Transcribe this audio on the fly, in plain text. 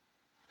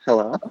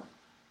Hello.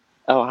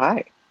 Oh,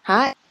 hi.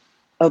 Hi.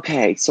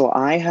 Okay, so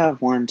I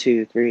have one,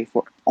 two, three,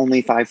 four,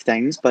 only five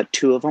things, but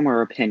two of them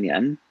are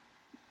opinion.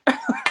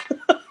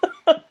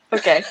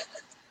 Okay.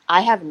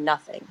 I have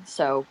nothing,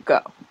 so go.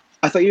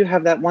 I thought you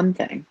have that one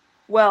thing.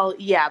 Well,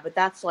 yeah, but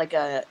that's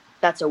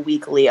a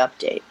weekly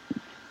update.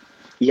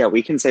 Yeah,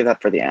 we can say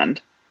that for the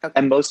end. Okay.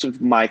 And most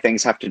of my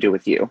things have to do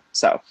with you.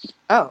 So,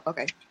 Oh,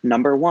 okay.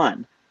 number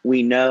one,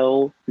 we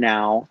know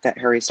now that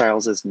Harry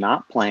Styles is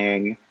not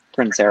playing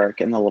Prince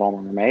Eric in The Little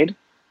Mermaid.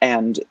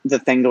 And the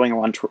thing going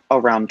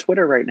around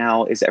Twitter right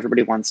now is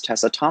everybody wants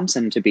Tessa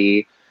Thompson to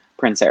be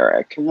Prince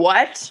Eric.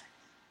 What?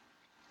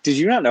 Did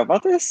you not know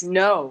about this?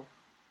 No.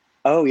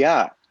 Oh,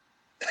 yeah.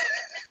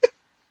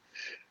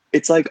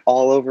 It's like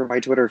all over my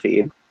Twitter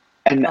feed.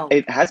 And Oh.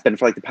 it has been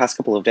for like the past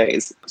couple of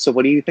days. So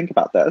what do you think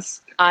about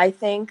this? I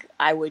think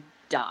I would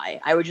die.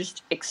 I would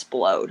just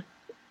explode.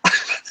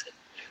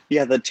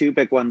 Yeah, the two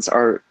big ones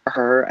are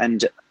her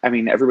and I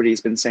mean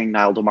everybody's been saying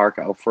Niall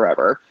DeMarco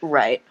forever,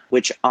 Right.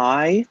 which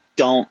I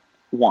don't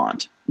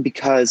want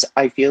because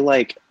I feel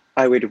like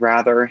I would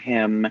rather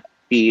him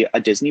be a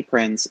Disney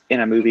prince in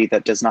a movie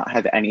that does not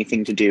have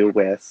anything to do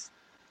with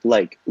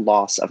like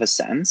loss of a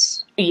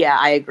sense Yeah,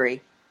 I agree.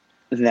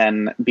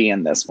 than be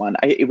in this one.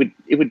 It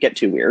would get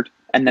too weird,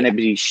 and then Yeah. it'd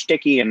be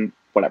sticky and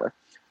whatever.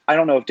 I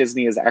don't know if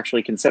Disney is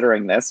actually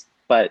considering this,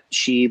 but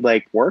she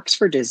like works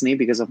for Disney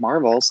because of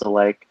Marvel, so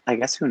like I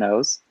guess who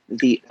knows.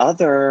 The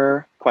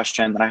other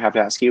question that I have to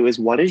ask you is,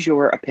 what is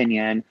your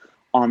opinion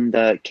on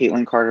the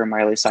Caitlyn Carter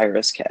Miley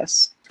Cyrus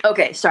kiss?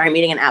 Okay, sorry, I'm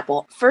eating an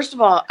apple. First of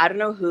all, I don't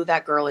know who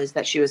that girl is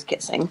that she was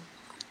kissing.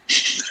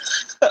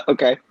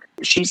 Okay,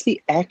 she's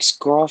the ex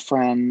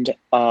girlfriend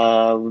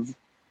of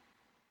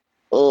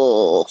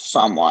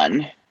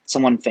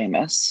someone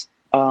famous,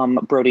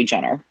 Brody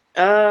Jenner.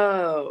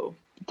 Oh,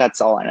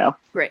 That's all I know.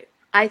 great.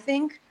 I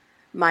think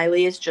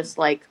Miley is just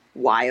like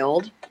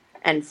wild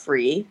and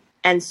free.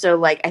 And so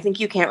like I think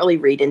you can't really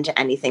read into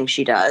anything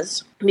she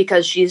does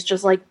because she's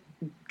just like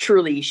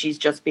truly she's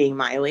just being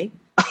Miley.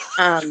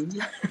 Um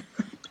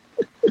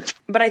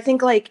but I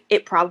think like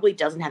it probably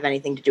doesn't have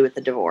anything to do with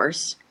the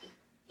divorce.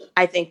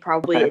 I think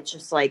probably Okay. it's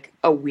just like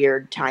a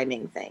weird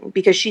timing thing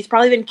because she's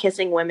probably been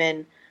kissing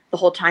women the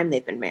whole time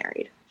they've been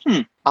married.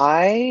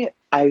 I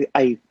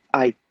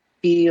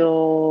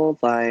feel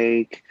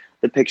like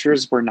the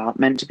pictures were not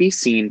meant to be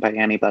seen by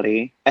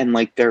anybody, and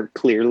like they're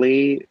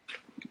clearly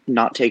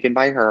not taken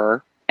by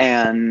her.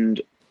 And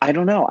I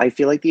don't know. I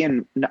feel like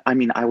I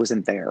mean, I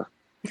wasn't there,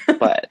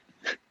 but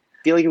I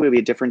feel like it would be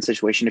a different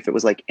situation if it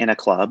was like in a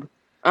club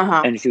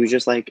Uh-huh. and she was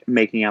just like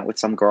making out with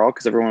some girl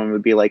because everyone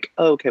would be like,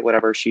 oh, okay,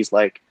 whatever. She's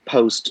like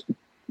post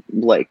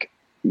like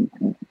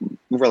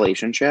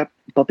relationship.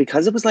 But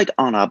because it was like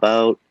on a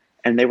boat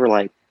and they were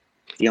like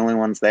the only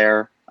ones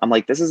there, I'm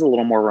like, this is a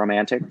little more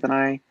romantic than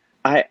I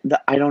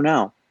don't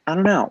know. I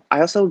don't know.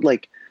 I also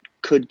like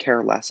could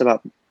care less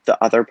about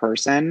the other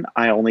person.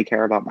 I only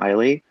care about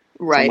Miley.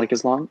 So I'm Right. like,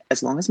 as long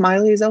as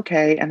Miley is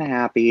okay and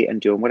happy and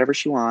doing whatever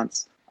she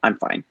wants, I'm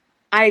fine.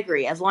 I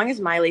agree. As long as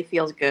Miley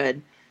feels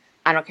good,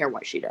 I don't care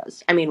what she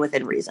does. I mean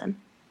within reason.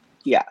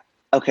 Yeah.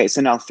 Okay,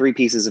 so now three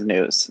pieces of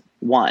news.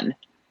 One,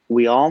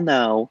 we all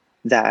know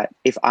that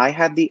if I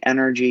had the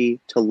energy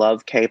to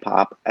love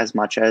K-pop as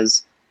much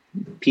as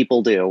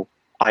people do,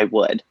 I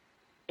would.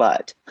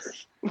 But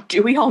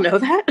Do we all know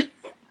that?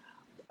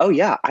 oh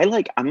yeah,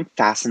 I'm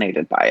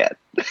fascinated by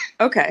it.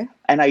 Okay.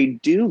 And I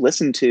do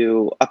listen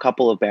to a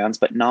couple of bands,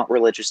 but not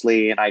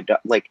religiously. And I don't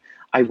like.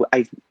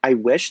 I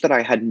wish that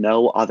I had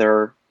no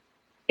other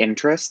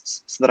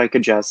interests so that I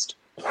could just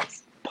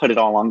put it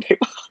all on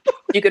K-pop.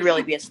 You could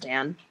really be a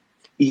stan.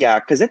 Yeah,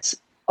 because it's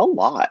a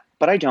lot,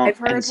 but I don't. I've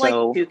And heard like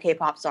so, two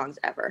K-pop songs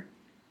ever.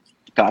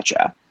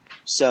 gotcha.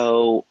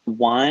 So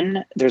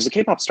one, there's a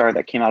K-pop star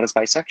that came out as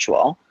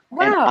bisexual, and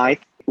Wow.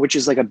 which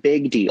is like a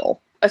big deal.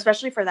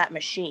 Especially for that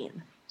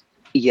machine.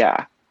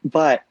 Yeah,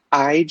 but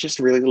I just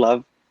really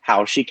love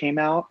how she came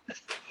out.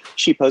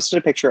 She posted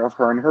a picture of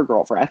her and her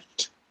girlfriend,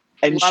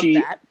 and Love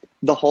that.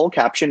 the whole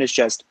caption is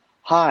just,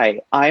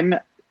 "Hi, I'm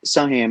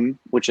Sohim,"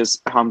 which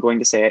is how I'm going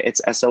to say it.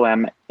 It's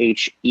Somhein.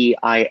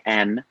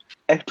 And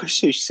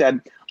she said,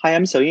 "Hi,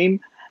 I'm Sohim.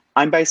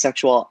 I'm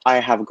bisexual. I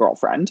have a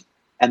girlfriend,"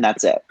 and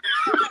that's it.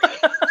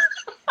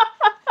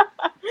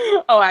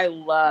 Oh, I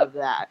love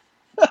that.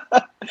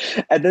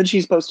 And then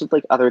she's posted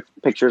like other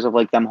pictures of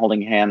like them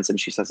holding hands, and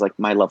she says like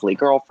my lovely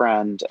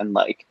girlfriend and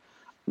like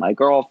my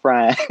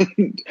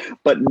girlfriend,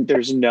 but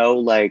there's no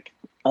like,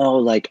 oh,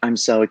 like I'm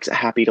so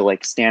happy to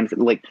like stand for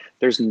like.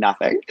 There's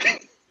nothing.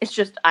 It's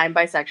just I'm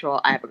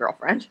bisexual, I have a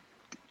girlfriend.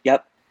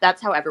 Yep.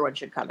 That's how everyone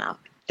should come out.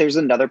 There's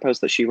another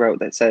post that she wrote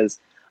that says,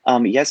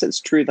 "Yes, it's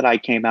true that I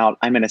came out.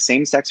 I'm in a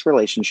same-sex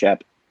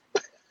relationship."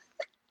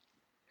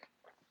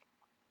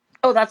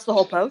 Oh, that's the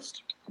whole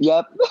post?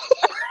 Yep.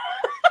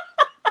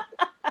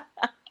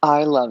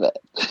 I love it.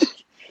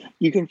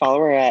 You can follow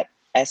her at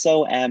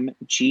SOMGODLD.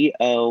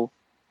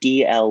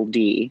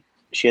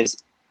 She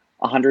has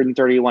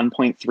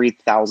 131.3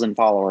 thousand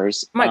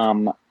followers.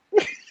 Mike.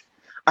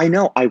 I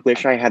know. I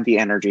wish I had the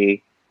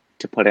energy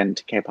to put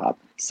into K-pop.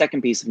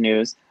 Second piece of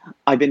news.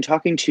 I've been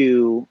talking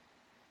to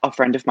a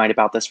friend of mine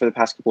about this for the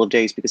past couple of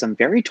days because I'm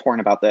very torn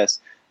about this.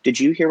 Did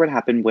you hear what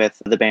happened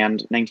with the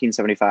band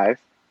 1975?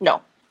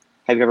 No.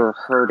 Have you ever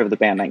heard of the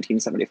band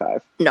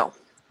 1975? No.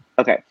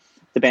 Okay.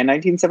 The band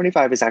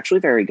 1975 is actually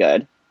very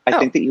good. I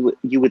think that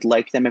you would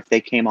like them if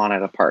they came on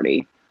at a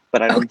party,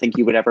 but I don't think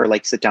you would ever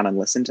like sit down and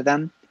listen to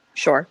them.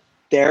 Sure.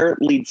 Their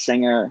lead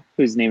singer,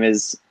 whose name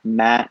is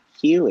Matt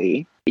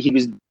Healy, he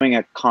was doing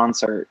a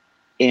concert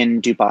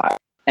in Dubai,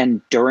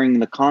 and during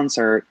the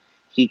concert,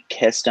 he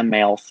kissed a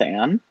male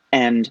fan,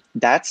 and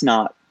that's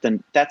not the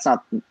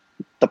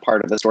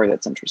part of the story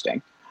that's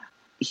interesting.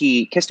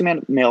 He kissed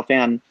a male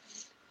fan,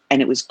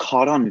 and it was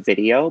caught on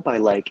video by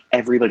like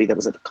everybody that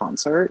was at the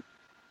concert.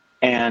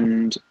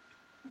 And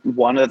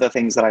one of the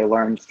things that I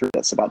learned through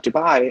this about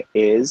Dubai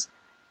is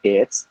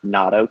it's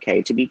not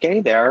okay to be gay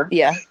there.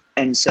 Yeah.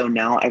 And so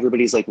now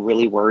everybody's like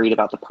really worried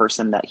about the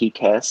person that he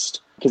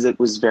kissed, because it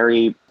was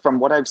very, from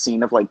what I've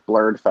seen of like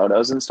blurred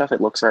photos and stuff,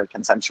 it looks very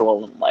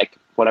consensual and like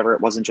whatever.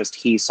 It wasn't just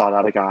he sought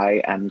out a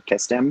guy and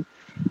kissed him.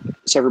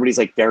 So everybody's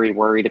like very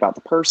worried about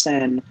the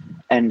person.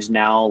 And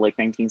now like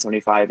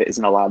 1975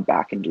 isn't allowed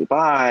back in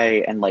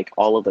Dubai, and like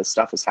all of this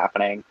stuff is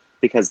happening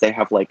because they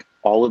have like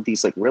all of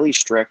these like really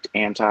strict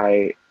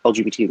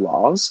anti-LGBT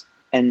laws.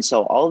 And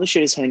so all of the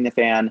shit is hitting the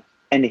fan,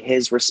 and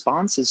his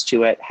responses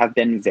to it have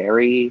been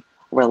very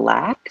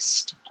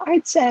relaxed,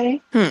 I'd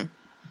say.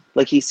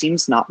 Like he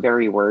seems not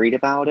very worried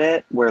about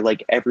it, where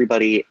like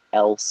everybody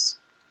else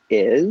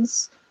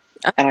is.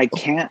 And I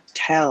can't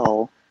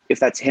tell if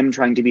that's him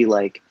trying to be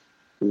like,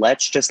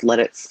 let's just let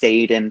it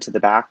fade into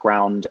the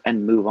background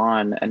and move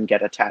on and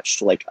get attached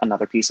to like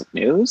another piece of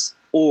news,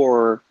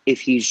 or if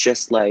he's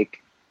just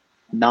like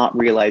not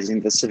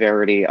realizing the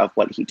severity of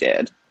what he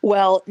did.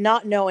 Well,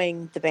 not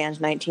knowing the band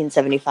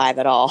 1975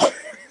 at all,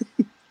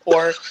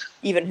 or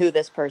even who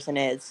this person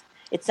is,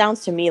 it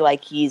sounds to me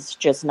like he's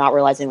just not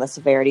realizing the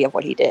severity of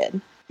what he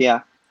did.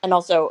 Yeah. And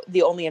also,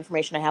 the only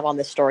information I have on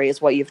this story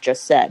is what you've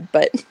just said,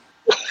 but...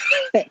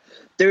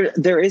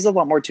 There is a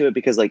lot more to it,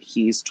 because like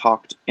he's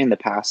talked in the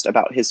past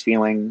about his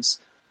feelings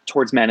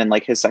towards men and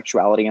like his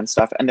sexuality and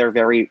stuff, and they're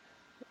very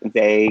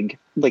vague.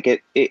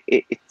 Like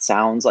it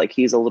sounds like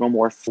he's a little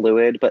more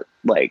fluid, but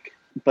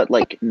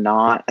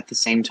not at the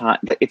same time.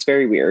 It's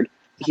very weird.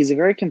 He's a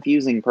very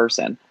confusing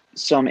person.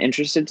 So I'm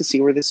interested to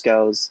see where this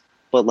goes.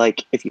 But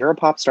like, if you're a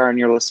pop star and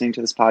you're listening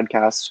to this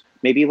podcast,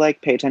 maybe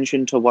like pay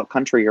attention to what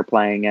country you're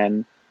playing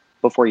in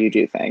before you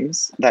do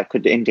things that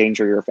could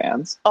endanger your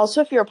fans.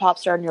 Also, if you're a pop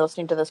star and you're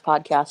listening to this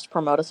podcast,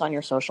 promote us on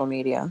your social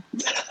media.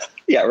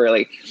 Yeah,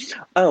 really.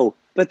 Oh,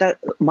 but that,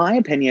 my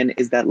opinion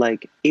is that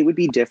like, it would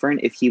be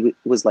different if he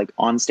was like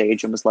on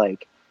stage and was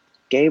like,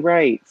 gay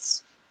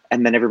rights,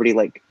 and then everybody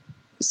like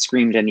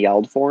screamed and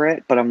yelled for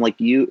it. But I'm like,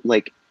 you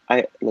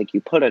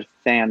put a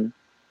fan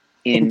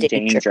in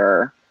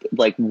danger,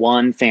 like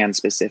one fan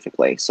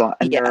specifically. So,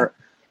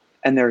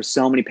 and there are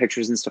so many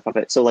pictures and stuff of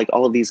it. So like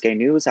all of these gay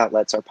news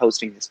outlets are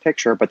posting this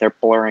picture, but they're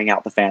blurring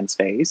out the fan's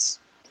face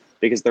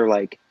because they're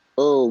like,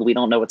 oh, we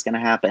don't know what's going to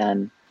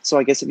happen. So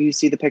I guess if you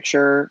see the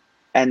picture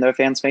and the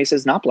fan's face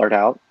is not blurred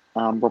out,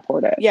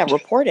 report it. Yeah,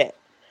 report it.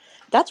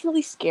 That's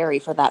really scary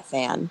for that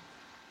fan.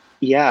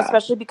 Yeah.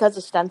 Especially because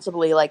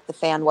ostensibly like the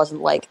fan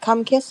wasn't like,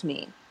 come kiss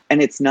me.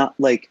 And it's not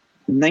like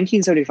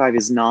 1975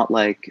 is not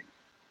like,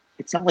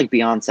 it's not like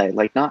Beyonce.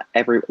 Like not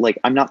every, like,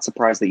 I'm not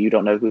surprised that you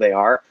don't know who they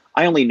are.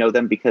 I only know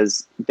them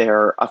because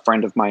they're a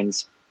friend of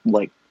mine's,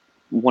 like,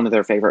 one of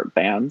their favorite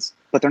bands.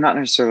 But they're not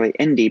necessarily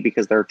indie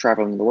because they're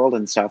traveling the world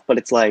and stuff. But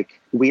it's like,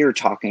 we're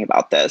talking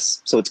about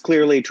this. So it's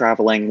clearly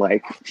traveling,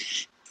 like,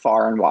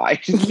 far and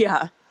wide.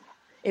 Yeah.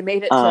 It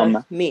made it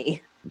to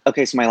me.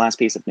 Okay, so my last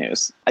piece of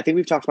news. I think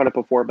we've talked about it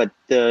before, but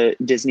the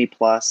Disney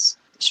Plus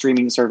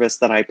streaming service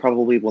that I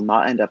probably will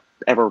not end up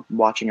ever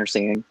watching or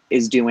seeing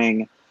is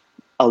doing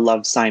a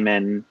Love,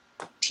 Simon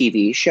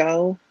TV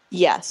show.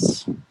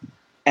 Yes.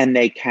 And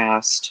they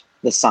cast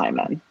the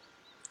Simon.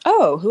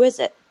 Oh, who is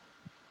it?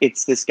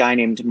 It's this guy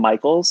named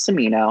Michael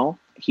Cimino.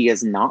 He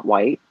is not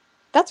white.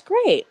 That's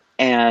great.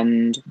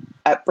 And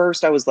at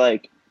first I was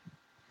like,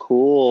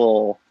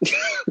 cool.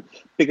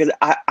 Because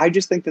I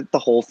just think that the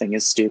whole thing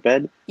is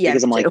stupid. Yeah,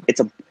 because I'm like, it's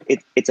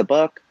a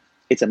book,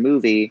 it's a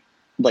movie.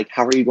 Like,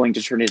 how are you going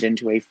to turn it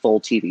into a full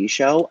TV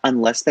show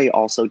unless they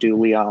also do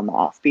Leon on the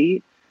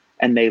Offbeat?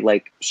 And they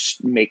like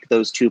make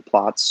those two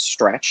plots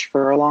stretch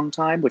for a long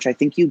time, which I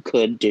think you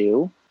could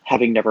do,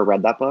 having never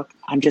read that book.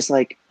 I'm just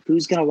like,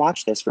 who's going to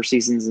watch this for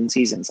seasons and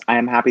seasons? I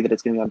am happy that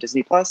it's going to be on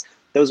Disney Plus.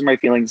 Those are my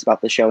feelings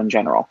about the show in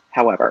general.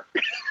 However,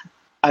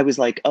 I was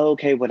like, oh,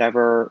 okay,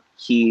 whatever.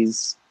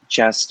 He's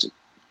just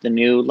the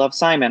new Love,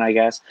 Simon, I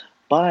guess.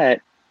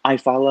 But I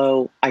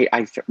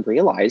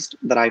realized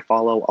that I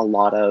follow a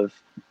lot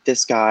of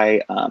this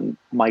guy,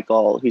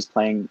 Michael, who's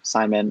playing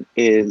Simon,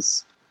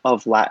 is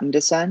of Latin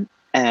descent.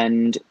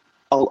 And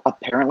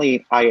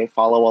apparently I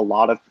follow a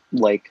lot of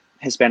like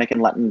Hispanic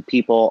and Latin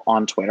people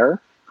on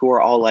Twitter who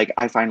are all like,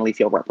 I finally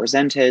feel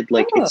represented.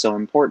 Like, it's so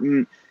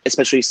important,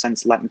 especially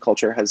since Latin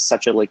culture has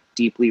such a like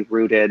deeply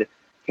rooted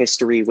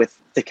history with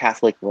the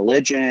Catholic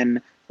religion.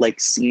 like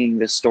seeing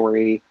this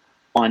story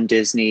on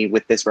Disney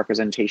with this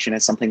representation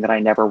is something that I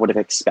never would have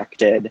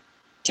expected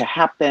to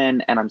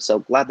happen, and I'm so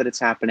glad that it's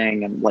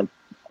happening, and like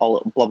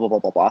all blah blah blah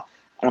blah blah.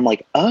 And I'm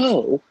like,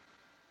 oh,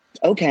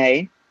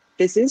 okay,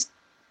 this is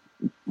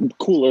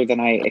cooler than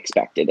I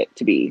expected it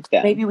to be.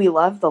 Then Maybe we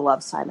love the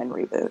Love, Simon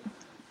reboot.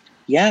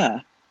 yeah,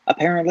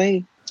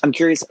 apparently. I'm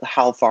curious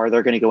how far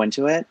they're going to go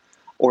into it,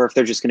 or if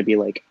they're just going to be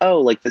like, oh,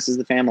 like this is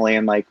the family,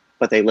 and like,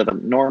 but they live a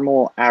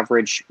normal,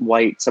 average,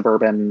 white,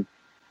 suburban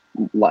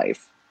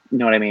life. You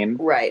know what I mean?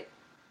 Right.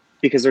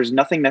 Because there's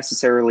nothing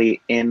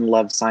necessarily in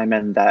Love,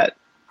 Simon that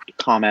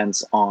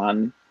comments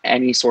on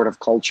any sort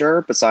of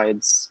culture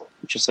besides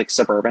just like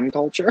suburban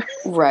culture.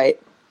 Right.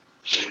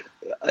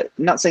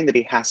 Not saying that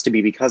it has to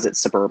be because it's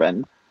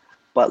suburban,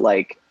 but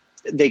like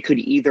they could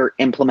either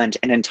implement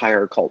an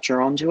entire culture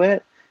onto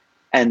it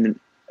and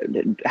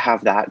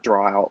have that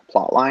draw out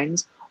plot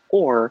lines,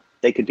 or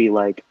they could be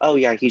like, oh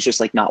yeah, he's just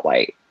like not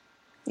white.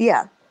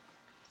 Yeah.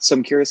 So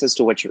I'm curious as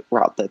to which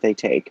route that they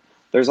take.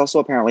 There's also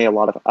apparently a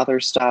lot of other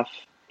stuff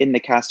in the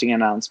casting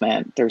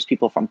announcement. There's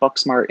people from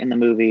Booksmart in the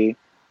movie,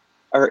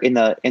 or in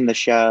the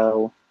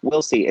show.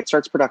 We'll see. It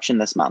starts production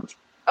this month.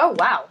 Oh,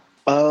 wow.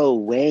 Oh,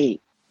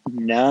 wait.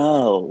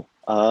 No.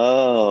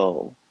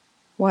 Oh.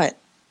 What?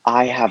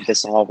 I have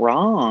this all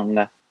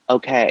wrong.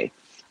 Okay.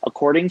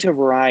 According to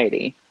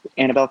Variety,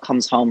 Annabelle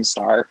Comes Home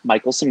star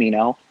Michael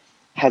Cimino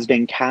has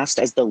been cast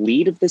as the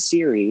lead of the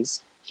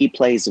series. He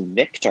plays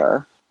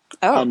Victor,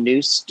 a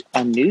new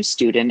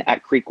student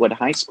at Creekwood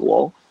High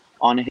School,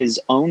 on his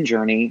own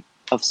journey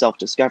of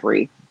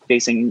self-discovery,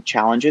 facing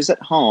challenges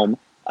at home,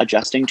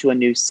 adjusting to a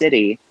new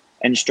city,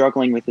 and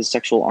struggling with his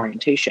sexual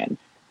orientation.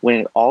 When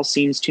it all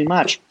seems too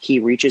much, he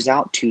reaches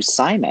out to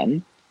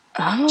Simon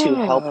to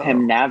help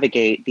him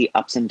navigate the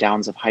ups and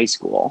downs of high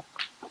school.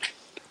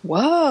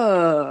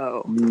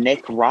 Whoa.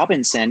 Nick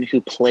Robinson,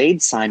 who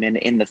played Simon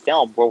in the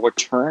film, will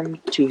return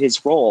to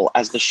his role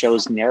as the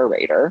show's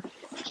narrator.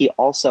 He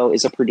also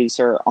is a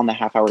producer on the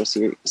half-hour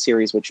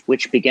series,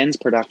 which begins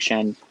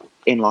production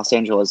in Los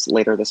Angeles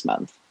later this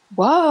month.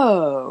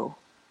 Whoa.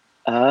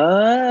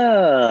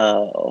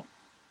 Oh.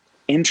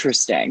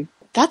 Interesting.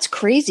 That's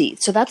crazy.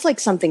 So that's like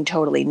something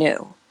totally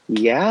new.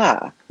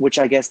 Yeah. Which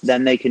I guess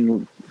then they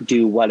can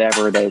do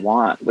whatever they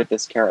want with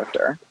this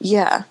character.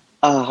 Yeah.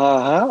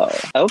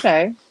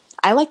 Okay.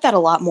 I like that a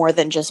lot more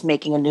than just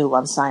making a new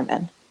Love,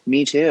 Simon.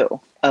 Me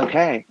too.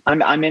 Okay.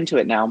 I'm into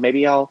it now.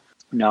 Maybe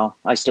no,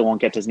 I still won't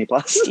get Disney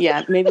Plus.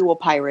 Yeah, maybe we'll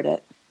pirate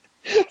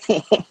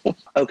it.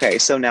 Okay,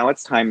 so now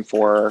it's time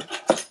for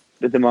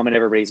the moment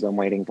everybody's been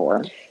waiting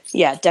for.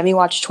 Yeah, Demi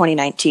Watch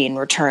 2019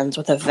 returns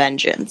with a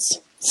vengeance.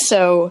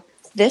 So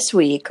this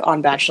week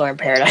on Bachelor in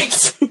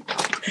Paradise,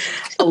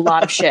 a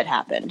lot of shit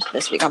happened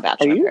this week on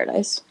Bachelor in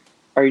Paradise.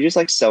 Are you just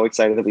like so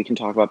excited that we can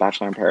talk about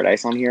Bachelor in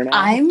Paradise on here now?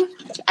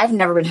 I've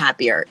never been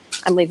happier.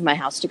 I'm leaving my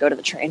house to go to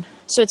the train.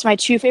 So it's my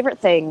two favorite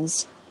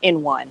things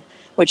in one,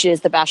 which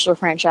is the Bachelor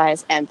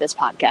franchise and this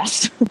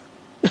podcast.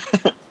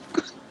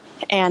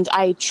 And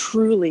I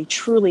truly,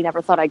 truly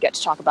never thought I'd get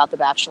to talk about The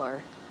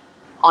Bachelor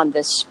on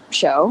this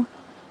show.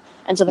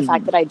 And so the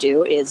fact that I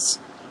do is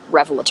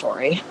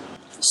revelatory.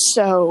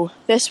 So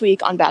this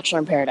week on Bachelor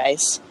in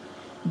Paradise,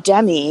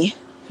 Demi,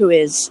 who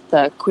is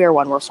the queer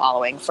one we're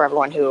following for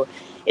everyone who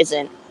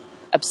isn't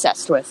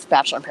obsessed with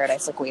Bachelor in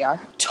Paradise like we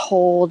are,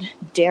 told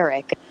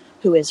Derek,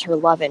 who is her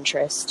love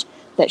interest,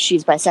 that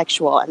she's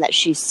bisexual and that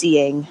she's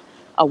seeing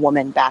a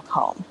woman back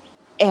home.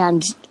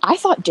 And I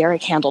thought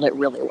Derek handled it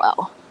really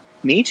well.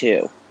 Me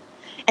too.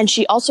 And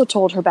she also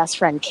told her best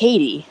friend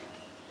Katie,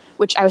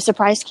 which I was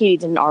surprised Katie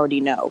didn't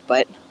already know,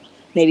 but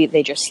maybe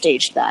they just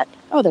staged that.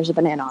 Oh, there's a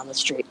banana on the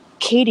street.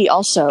 Katie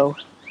also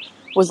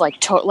was like,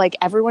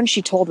 everyone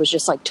she told was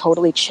just like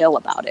totally chill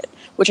about it,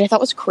 which I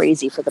thought was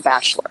crazy for The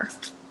Bachelor.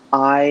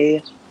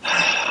 I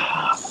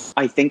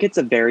think it's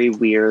a very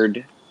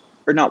weird,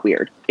 or not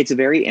weird, it's a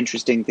very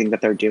interesting thing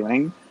that they're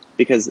doing,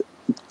 because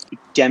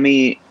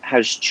Demi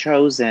has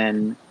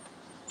chosen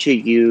to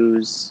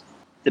use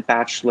The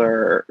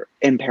Bachelor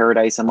in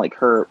Paradise and like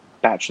her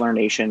Bachelor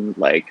Nation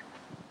like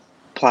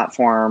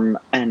platform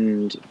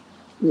and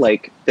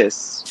like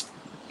this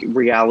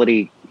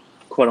reality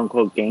quote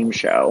unquote game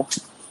show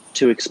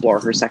to explore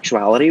her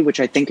sexuality, which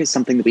I think is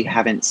something that we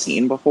haven't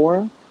seen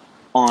before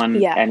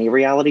on any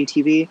reality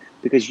TV,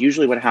 because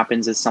usually what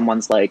happens is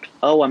someone's like,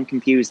 oh, I'm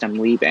confused, I'm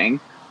leaving.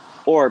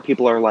 Or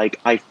people are like,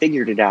 I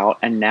figured it out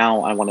and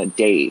now I want to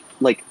date.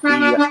 Like,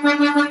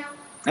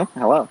 oh,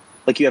 hello.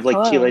 Like you have like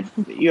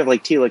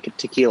Tila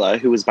Tequila,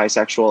 who was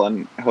bisexual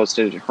and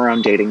hosted her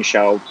own dating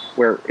show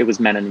where it was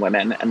men and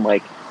women, and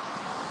like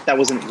that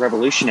wasn't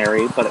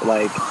revolutionary, but it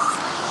like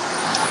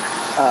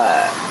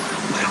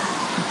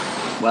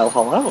well,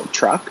 hello,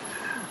 truck.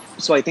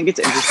 So I think it's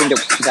interesting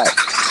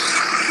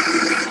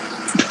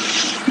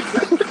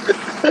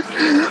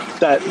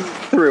that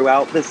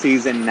throughout the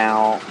season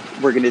now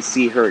we're going to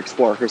see her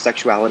explore her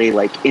sexuality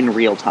like in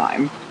real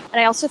time. And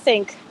I also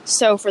think,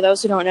 so for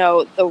those who don't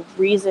know, the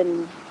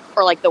reason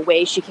or like the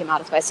way she came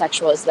out as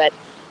bisexual is that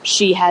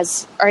she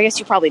has, or I guess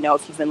you probably know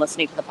if you've been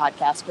listening to the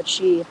podcast, but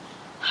she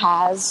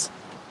has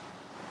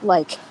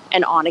like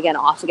an on again,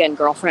 off again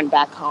girlfriend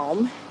back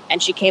home.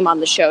 And she came on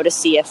the show to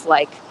see if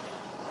like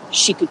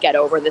she could get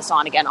over this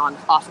on again,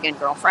 off again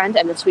girlfriend.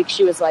 And this week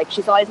she was like,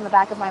 she's always in the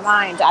back of my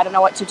mind. I don't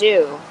know what to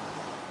do.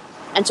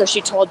 And so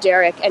she told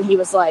Derek, and he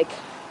was like,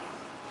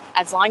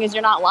 as long as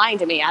you're not lying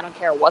to me, I don't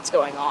care what's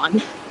going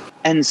on.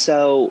 And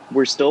so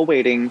we're still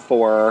waiting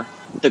for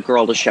the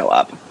girl to show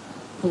up.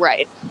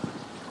 Right.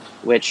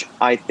 Which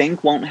I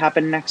think won't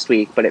happen next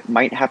week, but it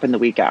might happen the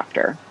week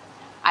after.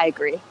 I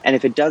agree. And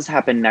if it does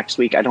happen next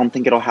week, I don't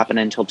think it'll happen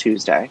until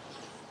Tuesday.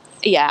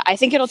 Yeah, I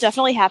think it'll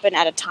definitely happen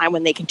at a time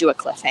when they can do a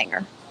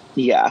cliffhanger.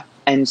 Yeah.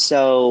 And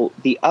so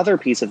the other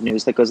piece of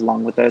news that goes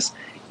along with this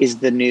is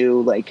the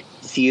new like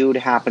feud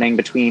happening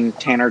between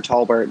Tanner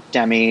Tolbert,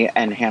 Demi,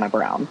 and Hannah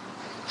Brown.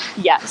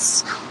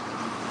 Yes.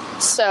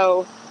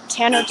 So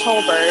Tanner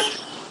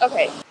Tolbert.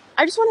 Okay.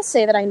 I just want to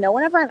say that I know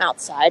whenever I'm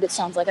outside, it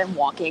sounds like I'm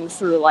walking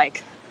through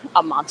like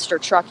a monster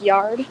truck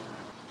yard,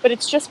 but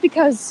it's just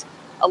because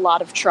a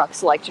lot of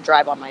trucks like to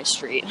drive on my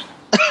street.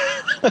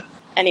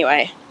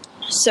 Anyway,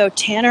 so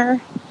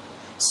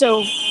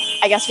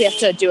I guess we have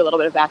to do a little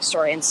bit of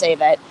backstory and say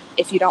that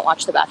if you don't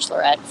watch The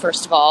Bachelorette,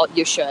 first of all,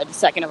 you should.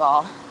 Second of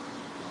all,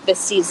 this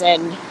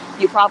season,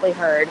 you probably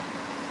heard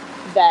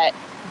that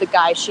the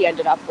guy she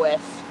ended up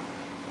with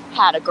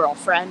had a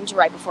girlfriend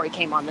right before he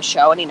came on the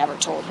show, and he never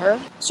told her.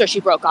 So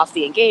she broke off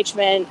the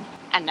engagement,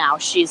 and now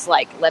she's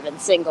like living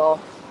single.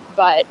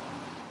 But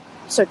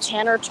so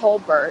Tanner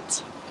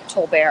Tolbert,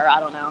 I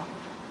don't know,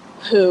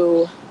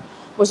 who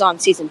was on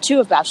season 2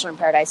 of Bachelor in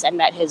Paradise and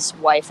met his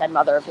wife and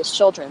mother of his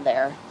children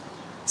there,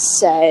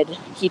 said,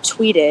 he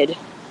tweeted,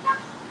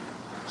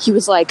 he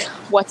was like,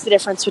 what's the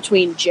difference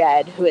between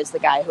Jed, who is the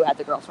guy who had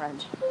the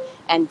girlfriend,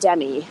 and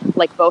Demi?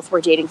 Like, both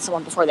were dating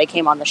someone before they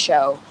came on the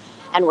show,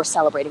 and we're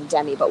celebrating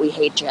Demi, but we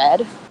hate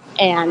Jed.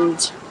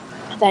 And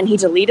then he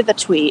deleted the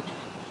tweet,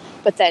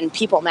 but then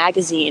People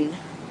Magazine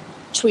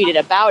tweeted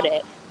about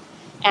it,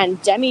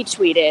 and Demi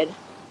tweeted,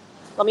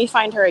 let me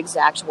find her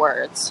exact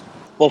words.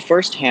 Well,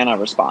 first Hannah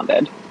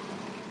responded.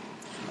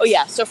 Oh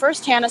yeah, so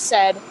first Hannah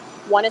said,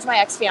 one is my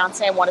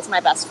ex-fiance and one is my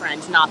best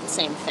friend, not the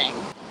same thing.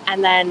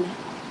 And then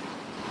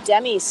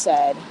Demi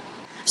said,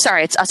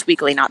 sorry, it's Us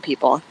Weekly, not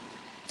People.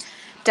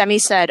 Demi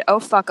said, oh,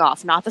 fuck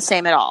off, not the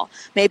same at all.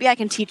 Maybe I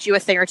can teach you a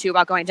thing or two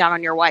about going down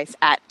on your wife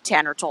at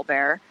Tanner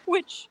Tolbert,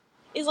 which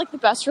is like the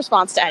best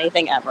response to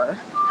anything ever.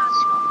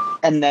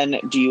 And then,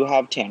 do you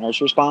have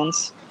Tanner's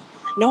response?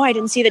 No, I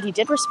didn't see that he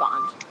did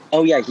respond.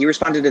 Oh yeah, he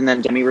responded and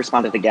then Demi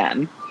responded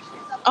again.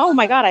 Oh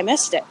my god, I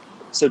missed it.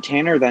 So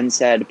Tanner then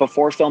said,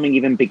 before filming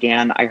even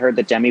began, I heard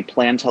that Demi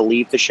planned to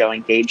leave the show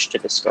engaged to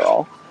this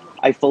girl.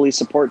 I fully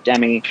support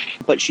Demi,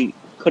 but she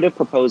could have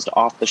proposed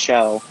off the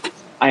show.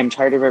 I am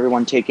tired of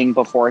everyone taking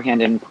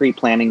beforehand and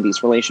pre-planning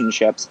these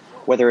relationships,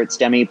 whether it's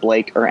Demi,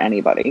 Blake, or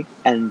anybody.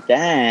 And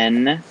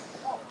then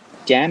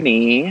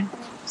Demi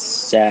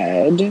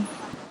said,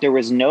 there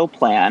was no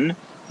plan.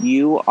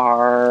 You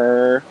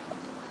are...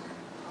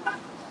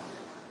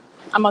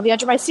 I'm on the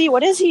edge of my seat.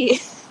 What is he?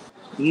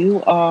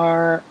 You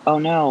are... Oh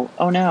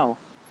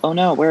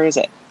no, where is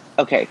it?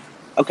 Okay.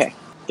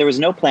 There was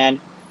no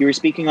plan. You were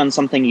speaking on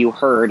something you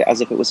heard as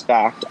if it was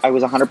fact. I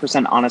was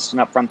 100% honest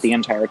and upfront the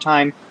entire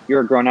time.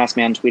 You're a grown-ass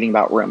man tweeting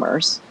about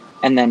rumors.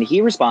 And then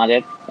he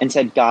responded and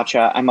said,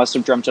 gotcha, I must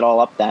have dreamt it all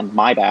up then.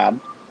 My bad.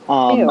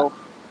 Ew.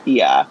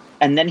 Yeah.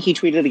 And then he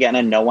tweeted again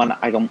and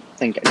I don't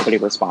think anybody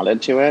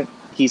responded to it.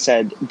 He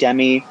said,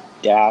 Demi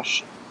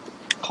dash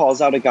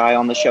calls out a guy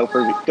on the show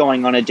for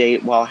going on a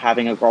date while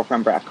having a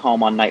girlfriend back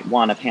home on night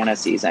 1 of Hannah's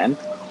season.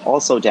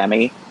 Also,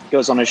 Demi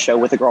goes on a show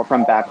with a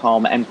girlfriend back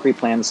home and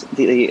pre-plans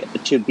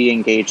to be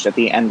engaged at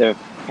the end of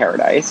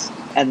Paradise.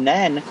 And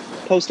then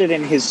posted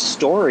in his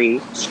story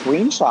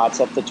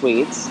screenshots of the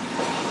tweets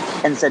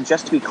and said,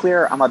 just to be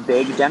clear, I'm a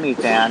big Demi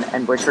fan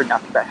and wish her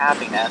nothing but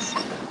happiness.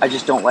 I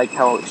just don't like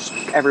how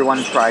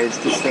everyone tries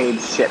to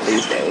stage shit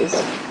these days.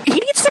 He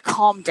needs to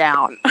calm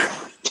down.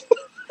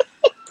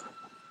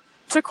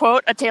 To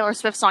quote a Taylor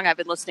Swift song I've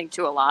been listening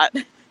to a lot.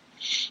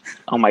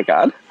 Oh my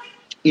god.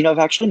 You know, I've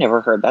actually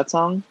never heard that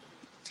song.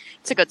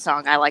 It's a good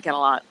song. I like it a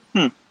lot.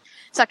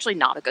 It's actually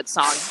not a good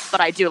song,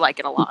 but I do like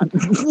it a lot.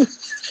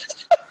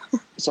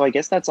 So I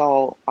guess that's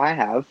all I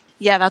have.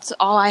 Yeah, that's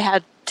all I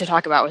had to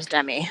talk about was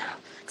Demi.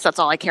 Because that's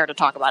all I care to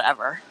talk about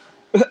ever.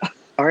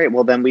 All right,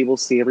 well then we will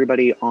see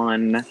everybody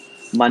on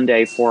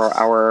Monday for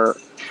our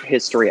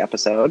history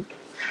episode.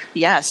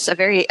 Yes, a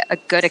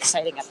good,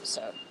 exciting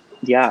episode.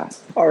 Yeah.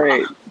 All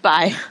right.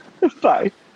 Bye. Bye.